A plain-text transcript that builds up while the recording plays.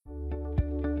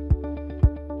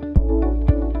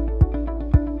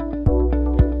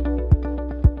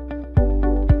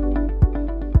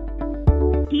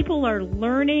are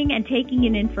learning and taking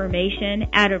in information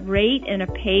at a rate and a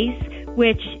pace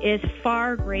which is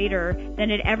far greater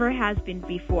than it ever has been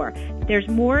before. There's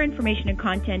more information and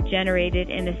content generated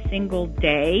in a single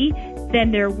day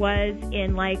than there was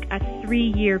in like a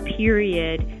 3-year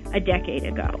period a decade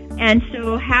ago. And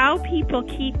so how people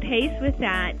keep pace with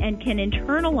that and can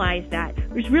internalize that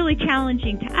is really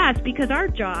challenging to us, because our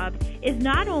job is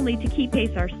not only to keep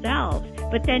pace ourselves,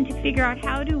 but then to figure out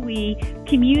how do we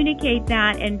communicate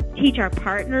that and teach our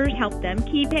partners, help them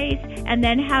keep pace, and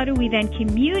then how do we then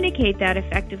communicate that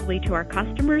effectively to our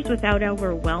customers without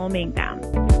overwhelming them.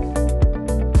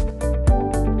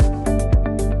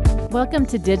 Welcome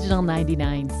to Digital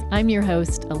 99s. I'm your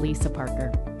host, Elisa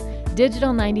Parker.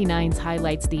 Digital 99s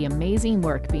highlights the amazing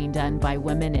work being done by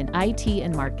women in IT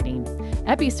and marketing.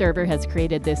 EpiServer has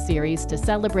created this series to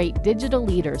celebrate digital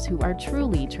leaders who are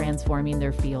truly transforming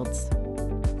their fields.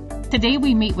 Today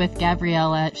we meet with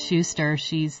Gavriella Schuster.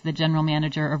 She's the General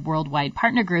Manager of Worldwide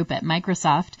Partner Group at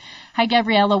Microsoft. Hi,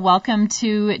 Gavriella. Welcome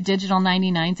to Digital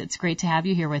 99s. It's great to have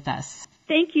you here with us.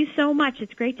 Thank you so much.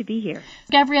 It's great to be here.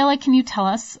 Gavriella, can you tell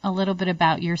us a little bit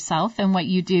about yourself and what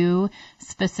you do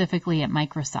specifically at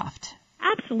Microsoft?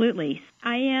 Absolutely.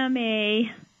 I am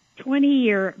a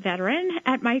 20-year veteran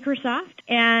at Microsoft,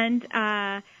 and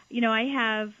I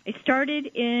started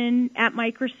at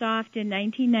Microsoft in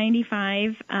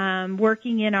 1995,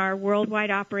 working in our worldwide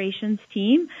operations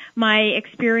team. My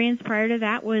experience prior to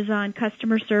that was on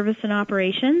customer service and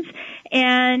operations.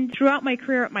 And throughout my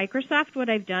career at Microsoft, what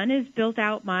I've done is built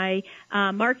out my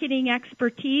marketing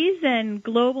expertise and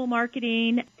global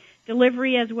marketing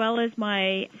delivery, as well as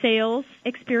my sales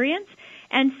experience.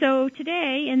 And so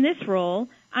today, in this role,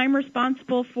 I'm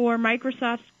responsible for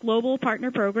Microsoft's global partner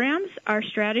programs, our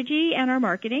strategy, and our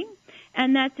marketing,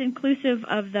 and that's inclusive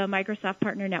of the Microsoft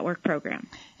Partner Network program.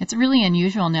 It's really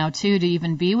unusual now, too, to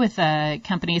even be with a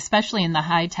company, especially in the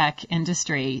high-tech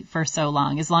industry, for so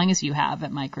long as you have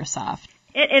at Microsoft.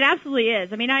 It absolutely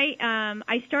is. I mean,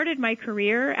 I started my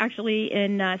career actually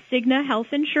in Cigna Health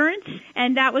Insurance,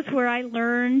 and that was where I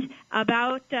learned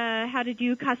about how to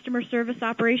do customer service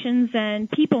operations and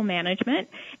people management.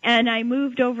 And I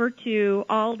moved over to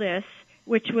Aldis,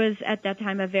 which was at that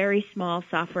time a very small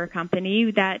software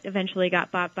company that eventually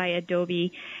got bought by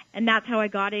Adobe. And that's how I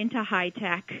got into high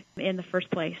tech in the first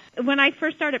place. When I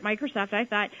first started Microsoft, I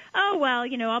thought,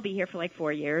 I'll be here for like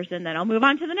 4 years and then I'll move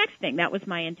on to the next thing. That was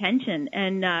my intention.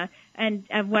 And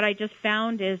what I just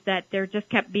found is that there just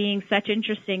kept being such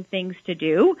interesting things to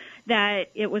do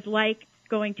that it was like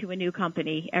going to a new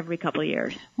company every couple of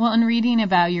years. Well, in reading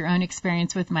about your own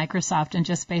experience with Microsoft, and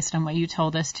just based on what you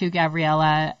told us too,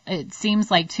 Gavriella, it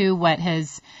seems like too what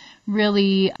has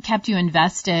really kept you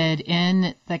invested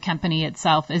in the company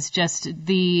itself is just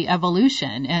the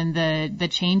evolution and the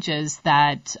changes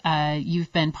that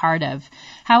you've been part of.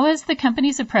 How has the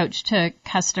company's approach to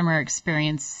customer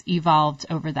experience evolved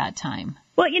over that time?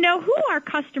 Well, who our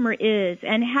customer is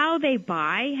and how they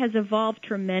buy has evolved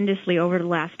tremendously over the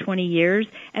last 20 years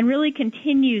and really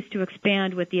continues to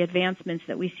expand with the advancements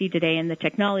that we see today in the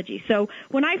technology. So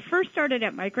when I first started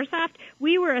at Microsoft,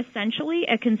 we were essentially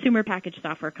a consumer packaged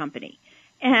software company.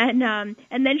 And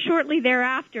then shortly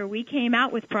thereafter, we came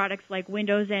out with products like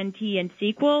Windows NT and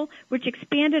SQL, which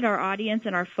expanded our audience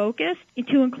and our focus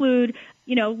to include,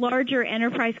 larger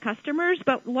enterprise customers,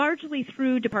 but largely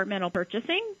through departmental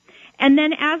purchasing. And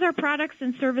then as our products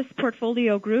and service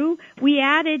portfolio grew, we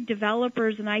added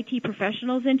developers and IT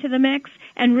professionals into the mix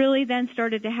and really then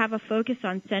started to have a focus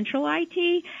on central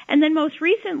IT. And then most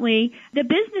recently, the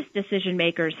business decision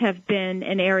makers have been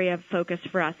an area of focus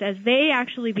for us as they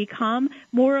actually become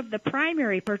more of the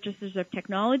primary purchasers of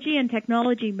technology, and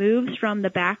technology moves from the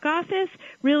back office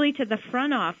really to the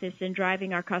front office in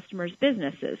driving our customers'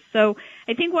 businesses. So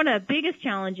I think one of the biggest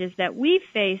challenges that we've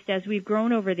faced as we've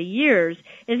grown over the years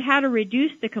is how to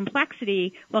reduce the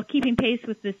complexity while keeping pace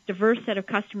with this diverse set of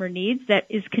customer needs that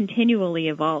is continually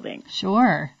evolving.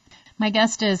 Sure. My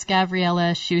guest is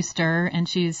Gavriella Schuster, and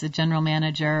she's the General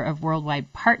Manager of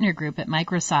Worldwide Partner Group at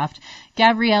Microsoft.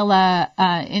 Gavriella,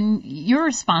 you're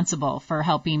responsible for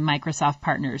helping Microsoft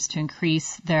partners to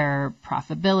increase their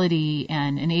profitability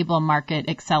and enable market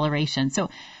acceleration. So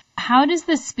how does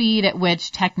the speed at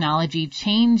which technology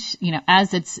change,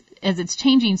 as it's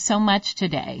changing so much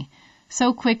today,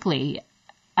 so quickly,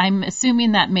 I'm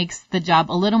assuming that makes the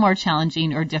job a little more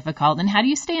challenging or difficult. And how do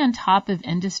you stay on top of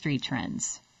industry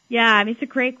trends? Yeah, it's a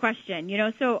great question.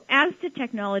 So as the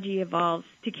technology evolves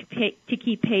to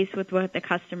keep pace with what the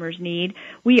customers need.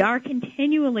 We are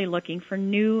continually looking for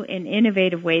new and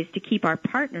innovative ways to keep our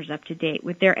partners up to date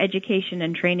with their education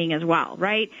and training as well,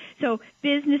 right? So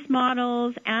business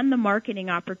models and the marketing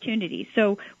opportunities.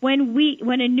 So when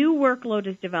a new workload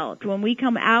is developed, when we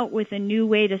come out with a new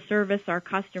way to service our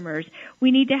customers,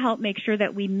 we need to help make sure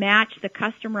that we match the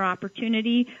customer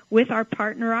opportunity with our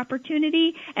partner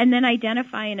opportunity, and then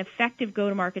identify an effective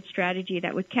go-to-market strategy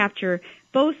that would capture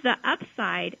both the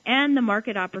upside and the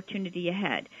market opportunity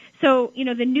ahead. So,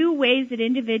 the new ways that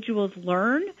individuals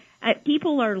learn,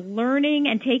 people are learning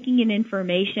and taking in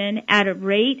information at a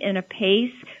rate and a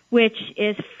pace which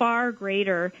is far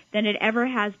greater than it ever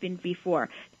has been before.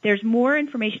 There's more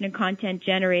information and content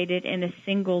generated in a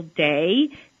single day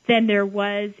than there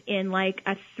was in like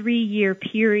a 3-year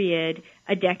period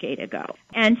a decade ago.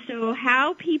 And so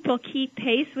how people keep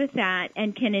pace with that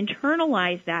and can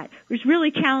internalize that is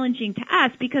really challenging to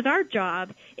us, because our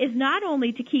job is not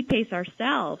only to keep pace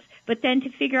ourselves, but then to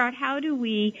figure out how do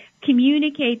we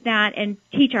communicate that and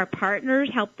teach our partners,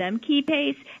 help them keep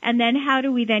pace, and then how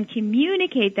do we then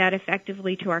communicate that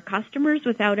effectively to our customers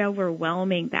without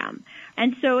overwhelming them.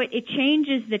 And so it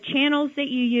changes the channels that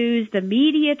you use, the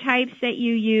media types that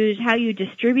you use, how you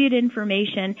distribute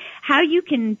information, how you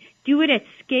can do it at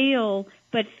scale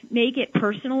but make it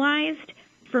personalized.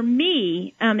 For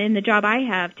me, in the job I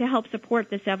have to help support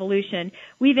this evolution,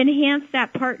 we've enhanced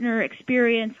that partner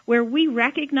experience where we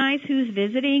recognize who's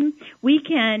visiting. We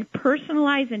can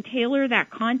personalize and tailor that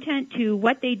content to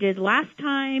what they did last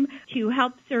time to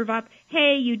help serve up,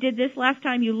 hey, you did this last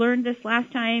time, you learned this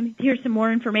last time, here's some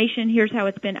more information, here's how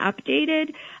it's been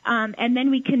updated. And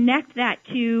then we connect that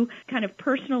to kind of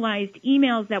personalized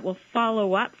emails that will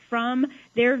follow up from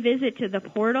their visit to the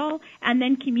portal, and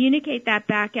then communicate that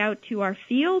back out to our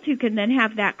field, who can then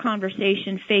have that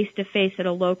conversation face-to-face at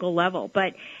a local level.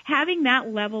 But having that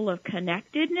level of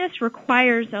connectedness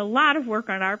requires a lot of work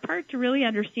on our part to really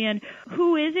understand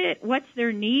who is it, what's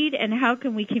their need, and how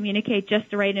can we communicate just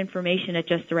the right information at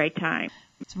just the right time.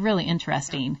 It's really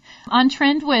interesting. On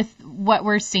trend with what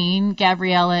we're seeing,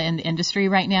 Gavriella, in the industry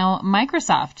right now,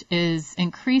 Microsoft is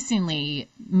increasingly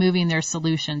moving their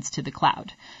solutions to the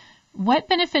cloud. What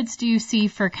benefits do you see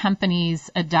for companies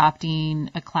adopting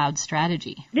a cloud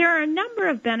strategy? There are a number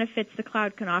of benefits the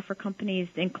cloud can offer companies,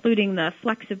 including the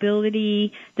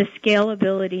flexibility, the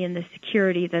scalability, and the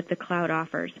security that the cloud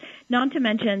offers. Not to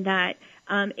mention that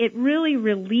it really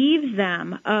relieves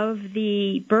them of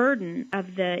the burden of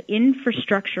the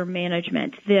infrastructure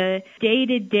management, the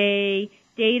day-to-day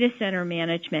data center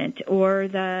management, or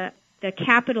the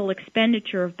capital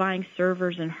expenditure of buying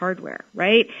servers and hardware,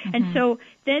 right? Mm-hmm. And so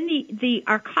then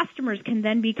our customers can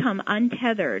then become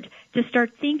untethered to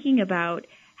start thinking about,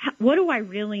 what do I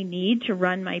really need to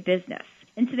run my business?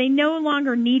 And so they no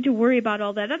longer need to worry about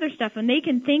all that other stuff, and they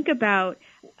can think about,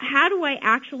 how do I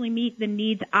actually meet the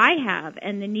needs I have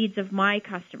and the needs of my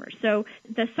customers? So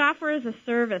the software as a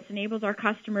service enables our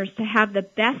customers to have the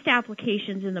best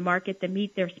applications in the market that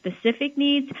meet their specific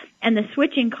needs, and the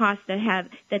switching costs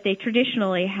that they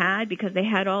traditionally had, because they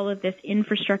had all of this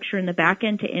infrastructure in the back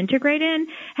end to integrate in,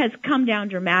 has come down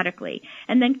dramatically.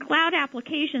 And then cloud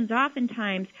applications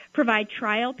oftentimes provide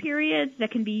trial periods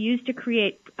that can be used to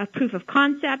create a proof of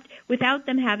concept without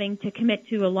them having to commit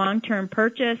to a long-term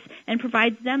purchase, and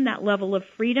provides them that level of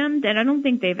freedom that I don't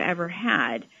think they've ever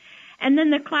had. And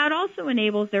then the cloud also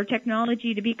enables their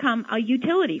technology to become a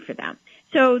utility for them.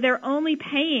 So they're only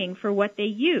paying for what they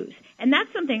use. And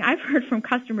that's something I've heard from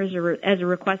customers as a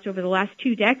request over the last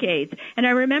 2 decades. And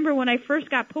I remember when I first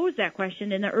got posed that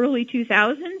question in the early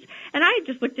 2000s, and I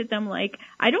just looked at them like,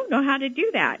 I don't know how to do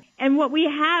that. And what we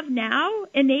have now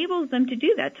enables them to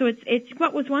do that. So it's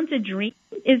what was once a dream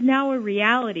is now a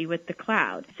reality with the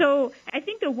cloud. So I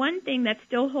think the one thing that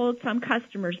still holds some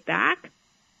customers back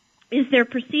is their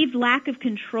perceived lack of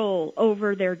control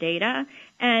over their data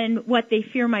and what they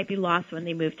fear might be lost when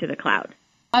they move to the cloud.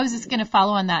 I was just going to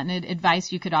follow on that, and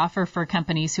advice you could offer for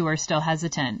companies who are still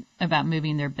hesitant about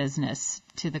moving their business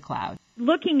to the cloud.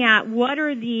 Looking at what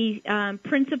are the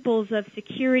principles of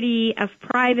security, of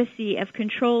privacy, of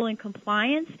control and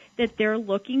compliance that they're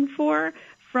looking for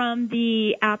from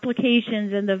the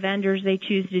applications and the vendors they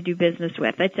choose to do business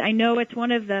with. I know it's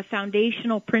one of the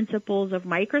foundational principles of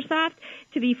Microsoft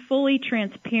to be fully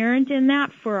transparent in that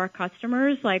for our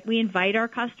customers. Like, we invite our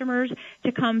customers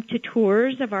to come to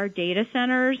tours of our data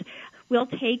centers. We'll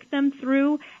take them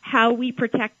through how we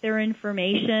protect their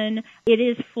information. It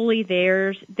is fully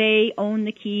theirs. They own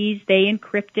the keys. They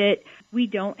encrypt it. We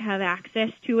don't have access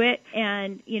to it.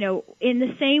 And, in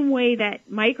the same way that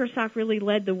Microsoft really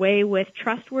led the way with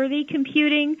trustworthy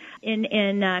computing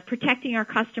in protecting our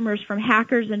customers from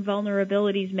hackers and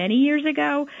vulnerabilities many years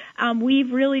ago,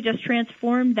 we've really just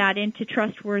transformed that into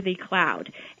trustworthy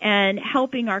cloud and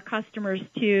helping our customers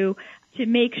to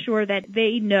make sure that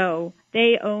they know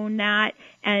they own that,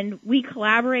 and we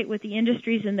collaborate with the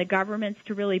industries and the governments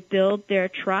to really build their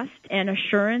trust and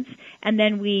assurance, and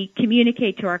then we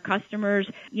communicate to our customers,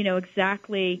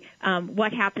 exactly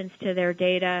what happens to their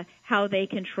data, how they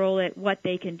control it, what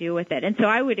they can do with it. And so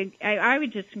I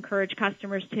would just encourage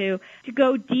customers to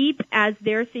go deep as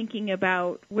they're thinking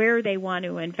about where they want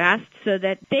to invest so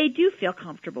that they do feel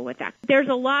comfortable with that. There's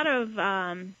a lot of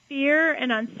fear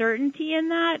and uncertainty in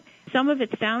that. Some of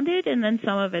it's founded and then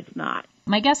some of it's not.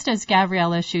 My guest is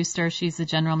Gavriella Schuster. She's the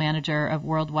general manager of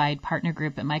Worldwide Partner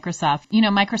Group at Microsoft.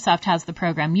 Microsoft has the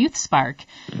program Youth Spark,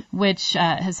 which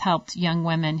has helped young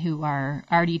women who are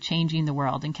already changing the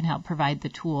world and can help provide the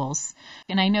tools.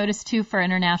 And I noticed, too, for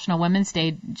International Women's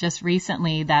Day just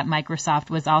recently that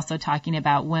Microsoft was also talking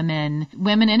about women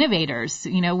innovators,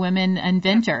 women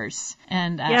inventors.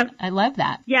 And yep. I love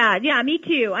that. Yeah, me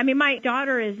too. I mean, my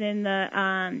daughter is in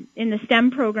the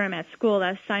STEM program at school,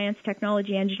 the Science,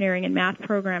 Technology, Engineering, and Math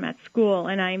program at school,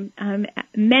 and I'm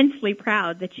immensely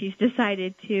proud that she's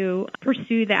decided to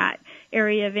pursue that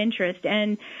area of interest.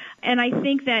 And I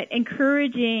think that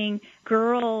encouraging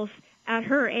girls at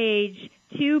her age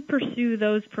to pursue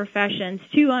those professions,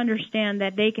 to understand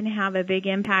that they can have a big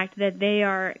impact, that they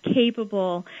are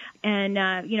capable, and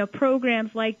programs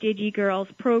like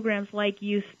DigiGirls, programs like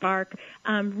Youth Spark,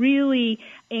 really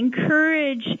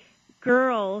encourage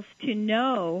girls to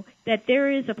know that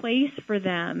there is a place for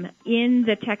them in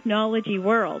the technology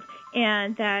world,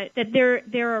 and that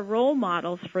there are role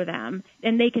models for them,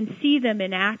 and they can see them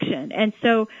in action. And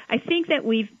so I think that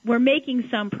we're making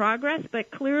some progress,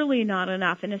 but clearly not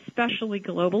enough, and especially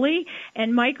globally.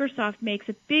 And Microsoft makes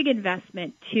a big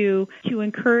investment to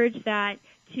encourage that,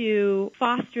 to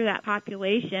foster that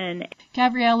population.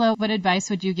 Gavriella, what advice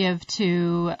would you give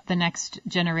to the next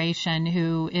generation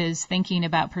who is thinking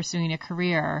about pursuing a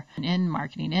career in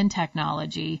marketing, in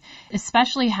technology,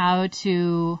 especially how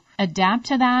to adapt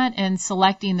to that and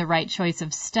selecting the right choice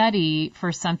of study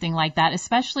for something like that,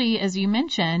 especially, as you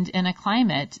mentioned, in a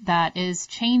climate that is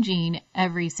changing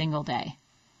every single day?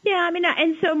 Yeah,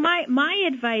 and so my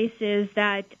advice is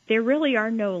that there really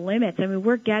are no limits.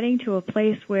 We're getting to a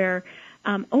place where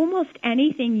almost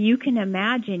anything you can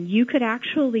imagine, you could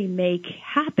actually make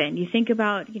happen. You think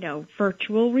about,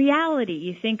 virtual reality.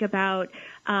 You think about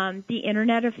the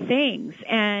Internet of Things,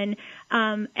 and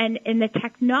the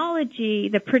technology,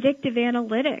 the predictive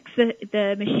analytics,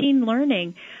 the machine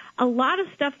learning. A lot of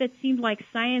stuff that seemed like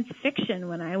science fiction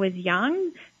when I was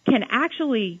young can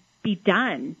actually be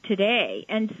done today.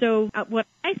 And so what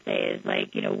I say is,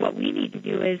 what we need to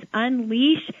do is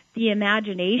unleash the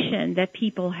imagination that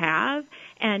people have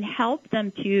and help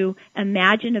them to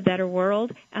imagine a better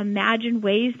world, imagine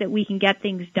ways that we can get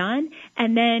things done,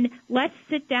 and then let's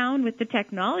sit down with the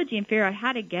technology and figure out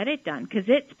how to get it done, because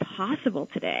it's possible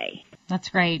today. That's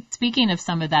great. Speaking of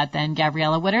some of that then,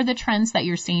 Gavriella, what are the trends that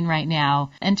you're seeing right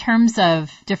now in terms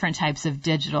of different types of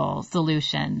digital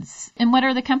solutions? And what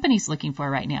are the companies looking for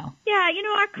right now? Yeah,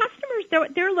 our customers,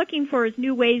 they're looking for is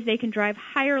new ways they can drive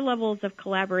higher levels of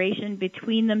collaboration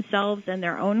between themselves and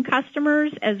their own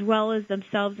customers, as well as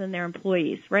themselves and their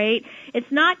employees, right?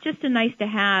 It's not just a nice to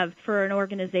have for an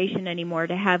organization anymore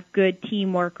to have good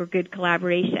teamwork or good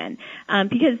collaboration,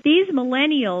 because these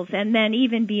millennials, and then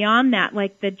even beyond that,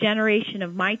 like the generation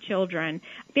of my children,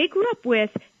 they grew up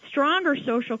with stronger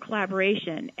social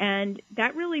collaboration, and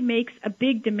that really makes a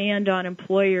big demand on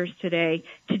employers today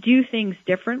to do things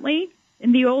differently.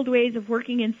 And the old ways of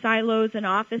working in silos and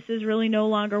offices really no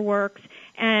longer works,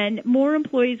 and more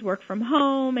employees work from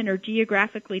home and are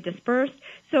geographically dispersed.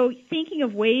 So thinking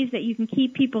of ways that you can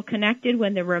keep people connected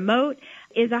when they're remote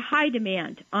is a high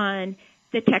demand on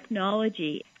the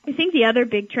technology. I think the other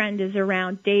big trend is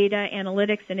around data,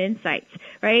 analytics, and insights,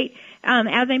 right?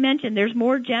 As I mentioned, there's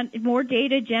more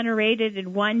data generated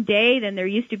in one day than there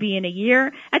used to be in a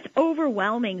year. That's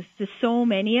overwhelming to so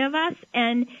many of us,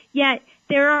 and yet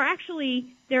there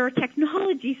there are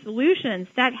technology solutions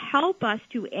that help us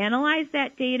to analyze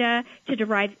that data, to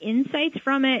derive insights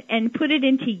from it, and put it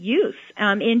into use,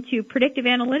 into predictive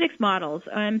analytics models,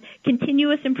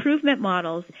 continuous improvement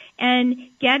models, and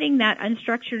getting that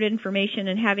unstructured information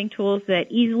and having tools that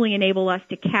easily enable us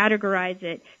to categorize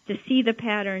it, to see the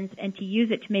patterns, and to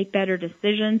use it to make better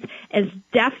decisions is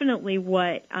definitely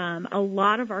what a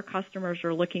lot of our customers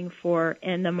are looking for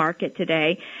in the market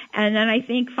today. And then I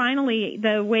think finally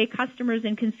the way customers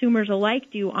and consumers alike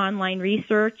do online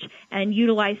research and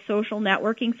utilize social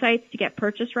networking sites to get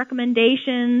purchase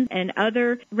recommendations and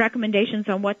other recommendations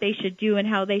on what they should do and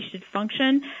how they should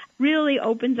function really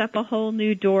opens up a whole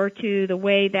new door to the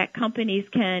way that companies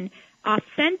can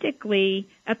authentically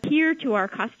appear to our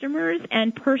customers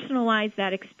and personalize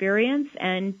that experience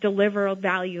and deliver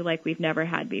value like we've never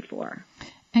had before.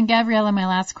 And Gavriella, my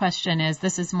last question is,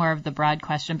 this is more of the broad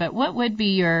question, but what would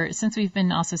be since we've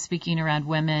been also speaking around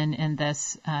women in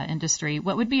this industry,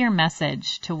 what would be your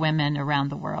message to women around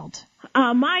the world?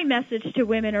 My message to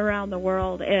women around the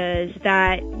world is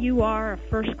that you are a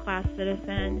first-class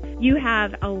citizen. You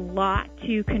have a lot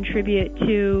to contribute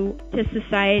to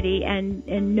society,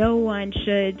 and no one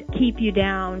should keep you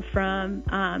down from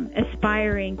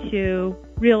aspiring to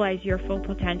realize your full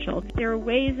potential. There are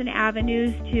ways and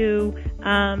avenues to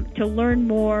learn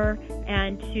more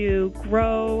and to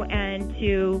grow and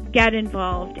to get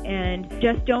involved, and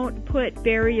just don't put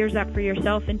barriers up for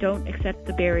yourself and don't accept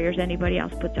the barriers anybody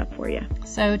else puts up for you.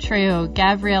 So true.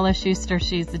 Gavriella Schuster,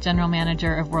 she's the General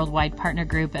Manager of Worldwide Partner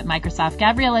Group at Microsoft.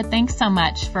 Gavriella, thanks so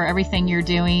much for everything you're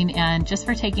doing and just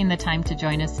for taking the time to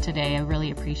join us today. I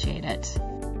really appreciate it.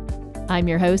 I'm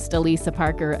your host, Elisa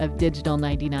Parker of Digital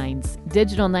 99s.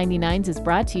 Digital 99s is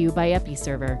brought to you by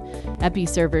EpiServer.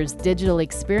 EpiServer's Digital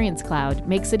Experience Cloud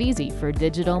makes it easy for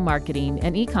digital marketing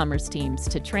and e-commerce teams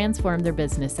to transform their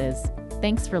businesses.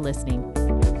 Thanks for listening.